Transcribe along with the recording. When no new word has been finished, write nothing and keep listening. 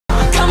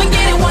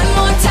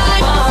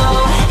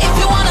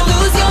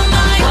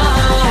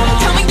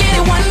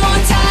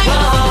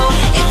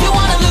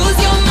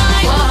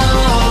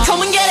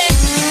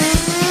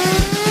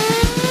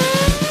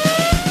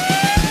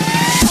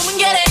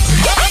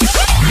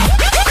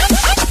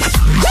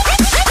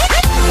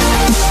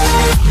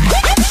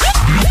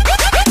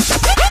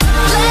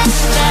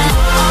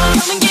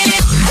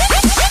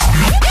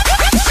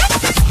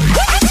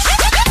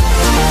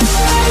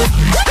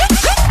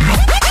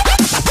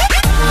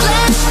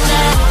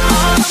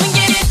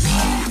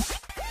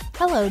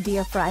Hello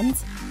dear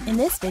friends! In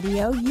this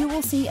video you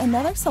will see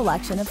another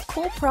selection of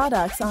cool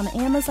products on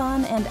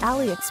Amazon and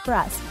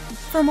AliExpress.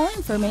 For more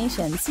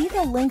information, see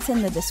the links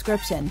in the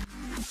description.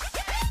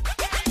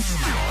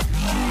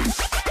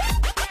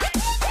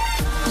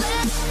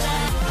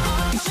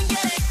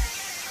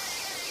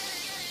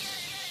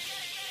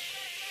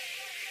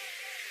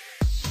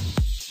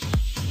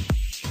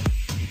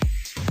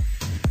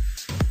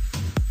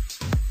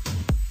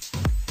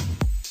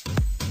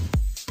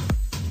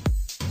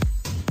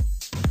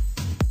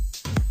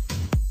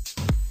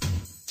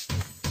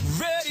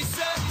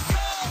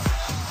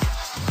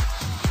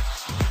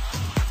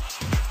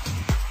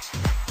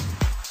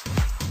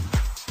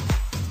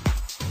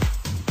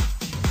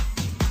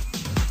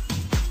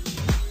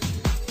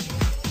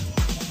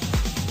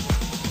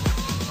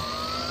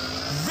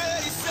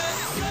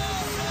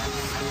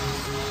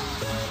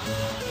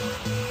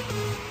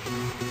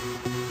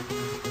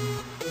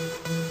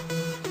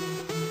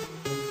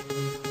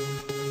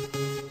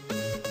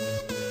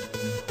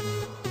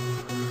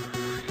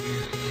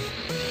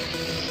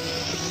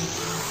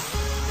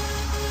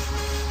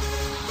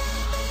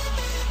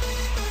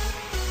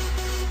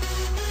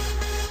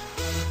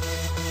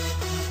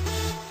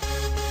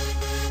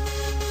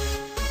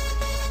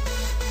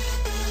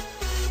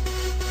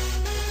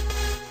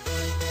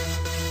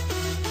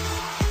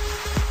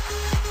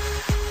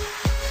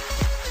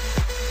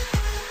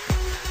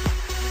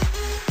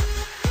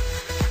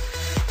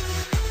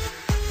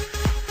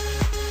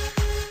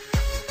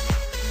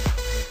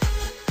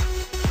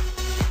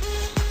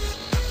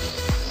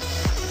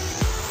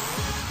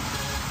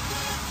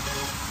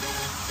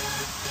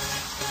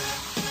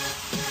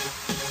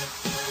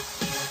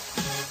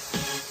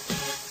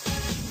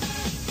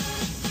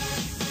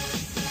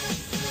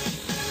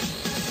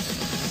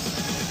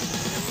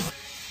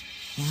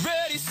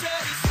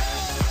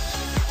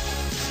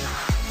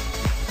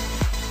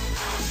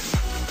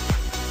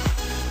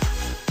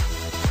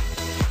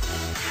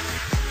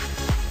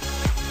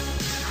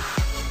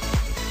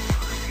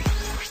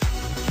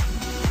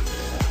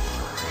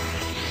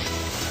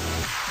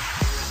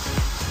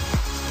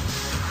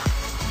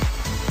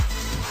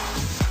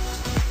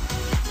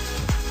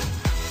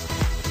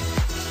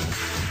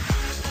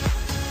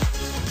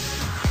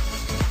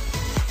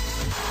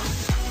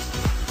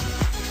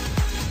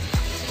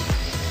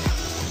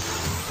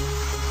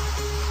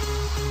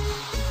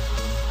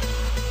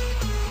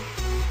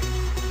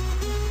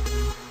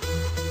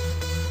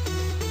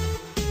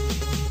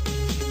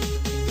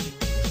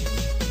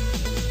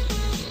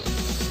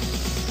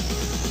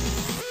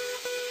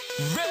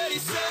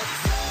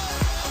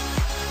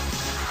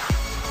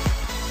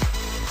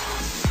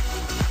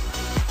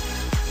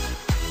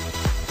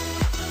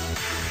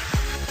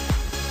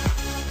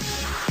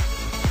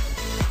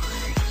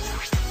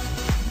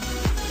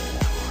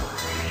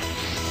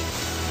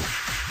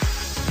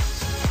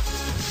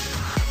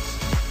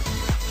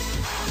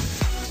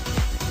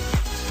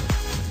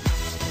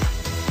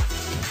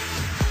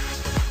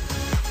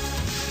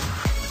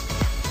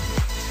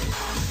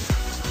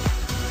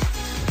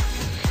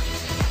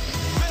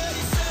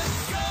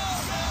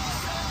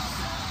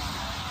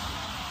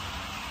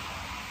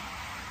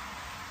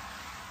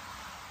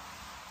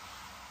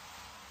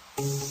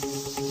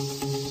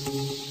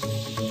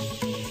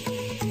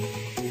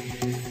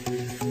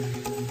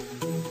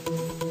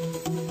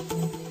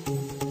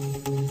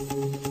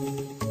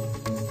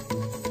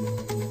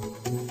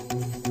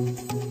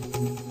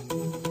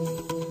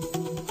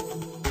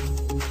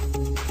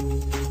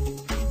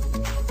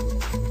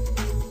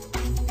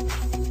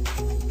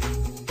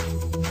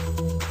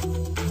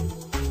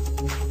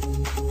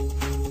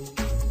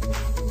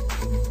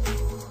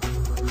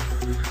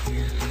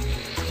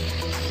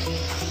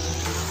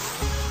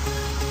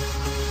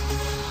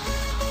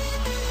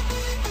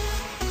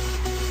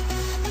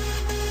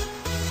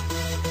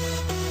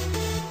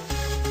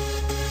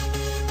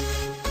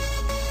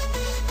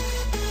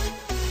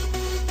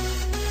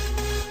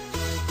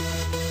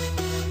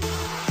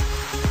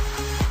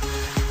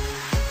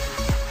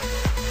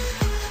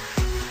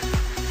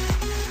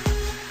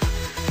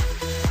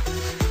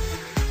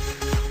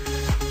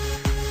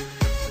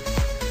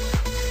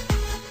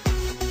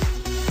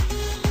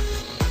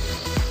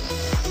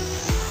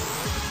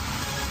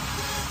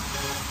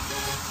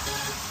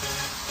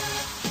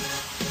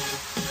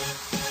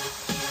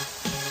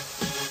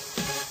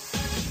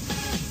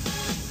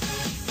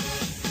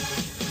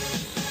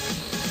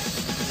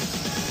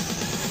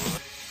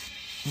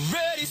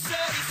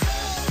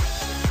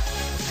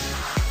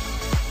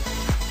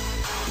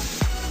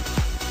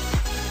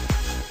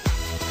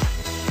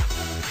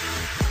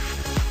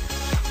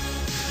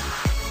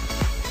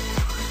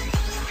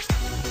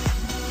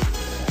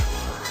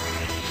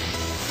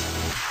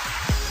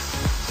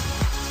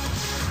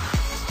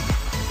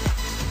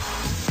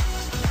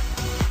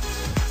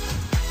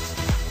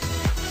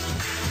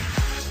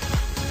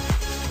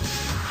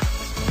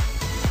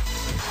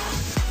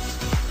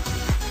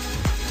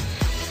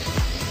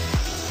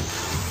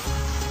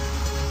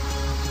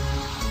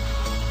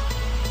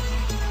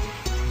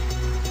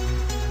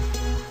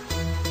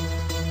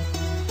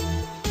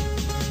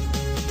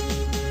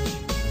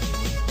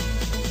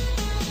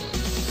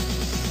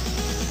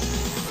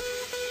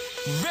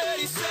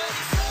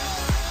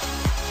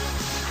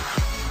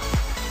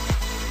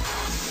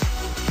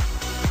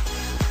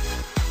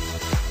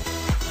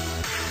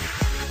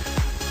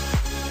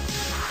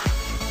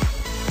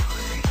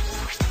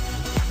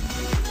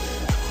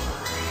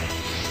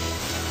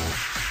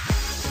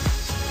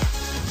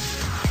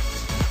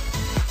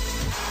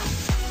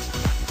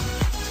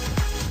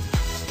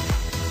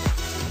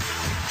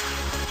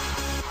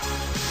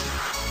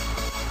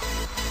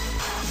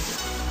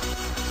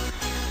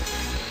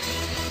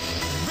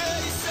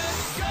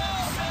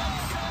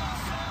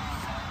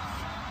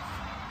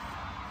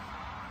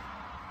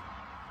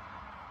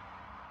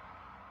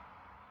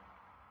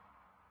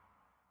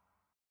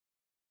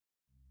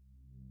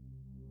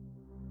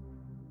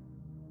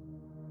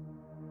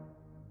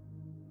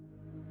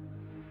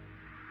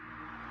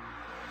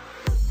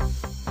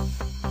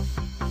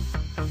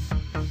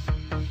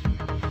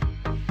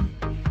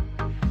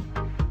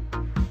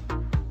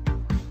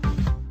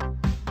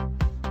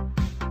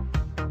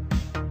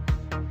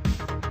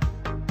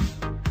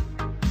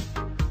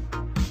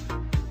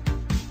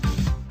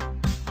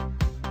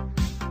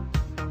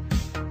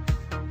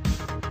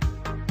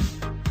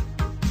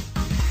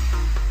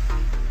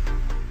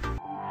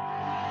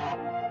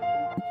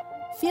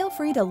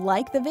 free to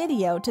like the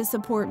video to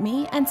support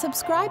me and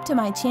subscribe to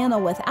my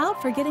channel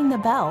without forgetting the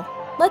bell.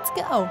 Let's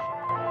go!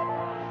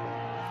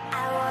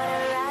 I wanna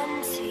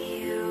run to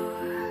you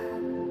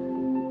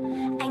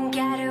and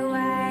get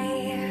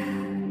away.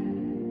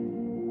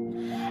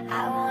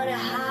 I wanna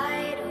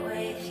hide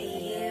with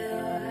you,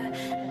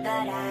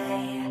 but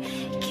I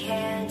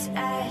can't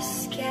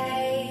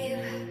escape.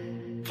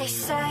 They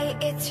say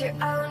it's your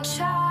own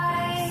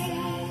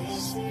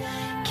choice.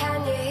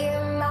 Can you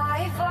hear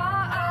my voice?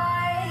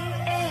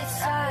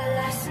 It's a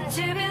lesson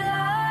to be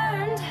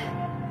learned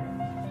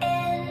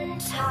in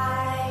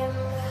time.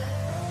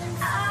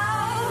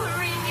 I'll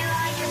read me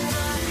like a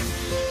book,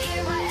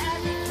 hear my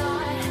every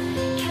thought,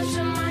 catch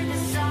on my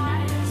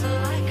desires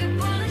like a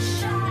bullet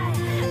shot.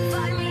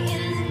 Find me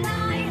in the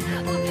night,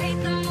 we'll paint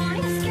the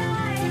morning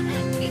sky.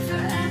 Be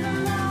forever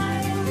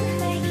mine,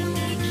 making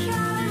me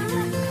come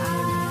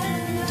alive.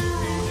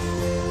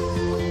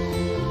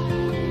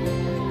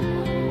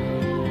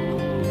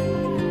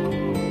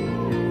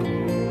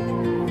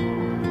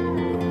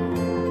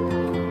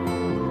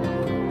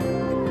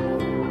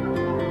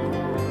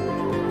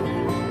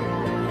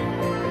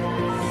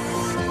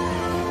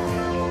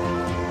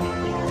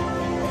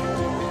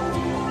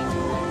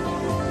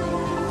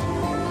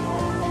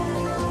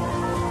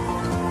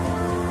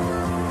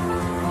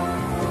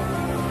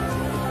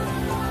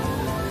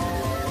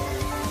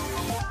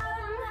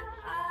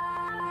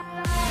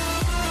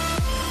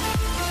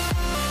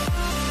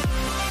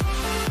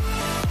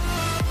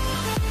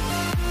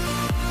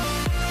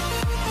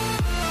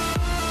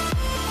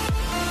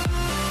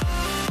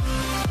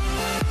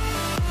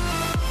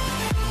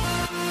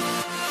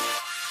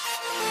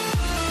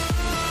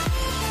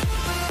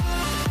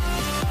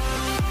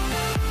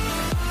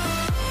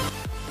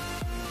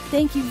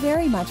 Thank you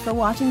very much for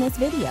watching this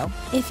video.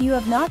 If you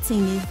have not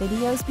seen these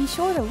videos, be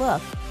sure to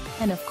look.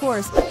 And of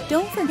course,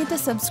 don't forget to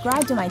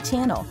subscribe to my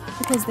channel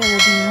because there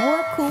will be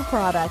more cool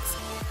products.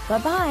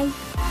 Bye-bye!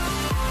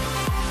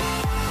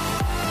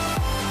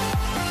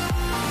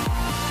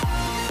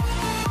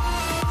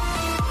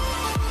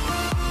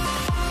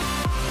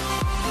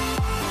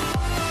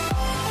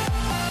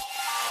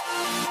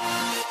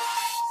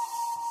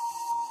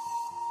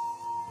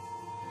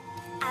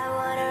 I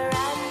wanna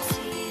run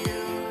to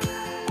you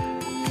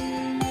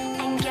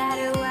and get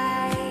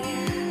away.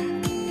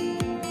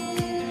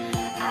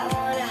 I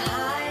wanna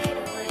hide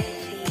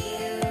with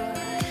you,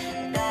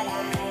 but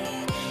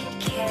I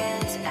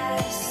can't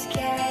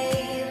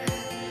escape.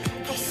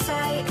 They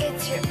say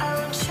it's your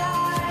own choice.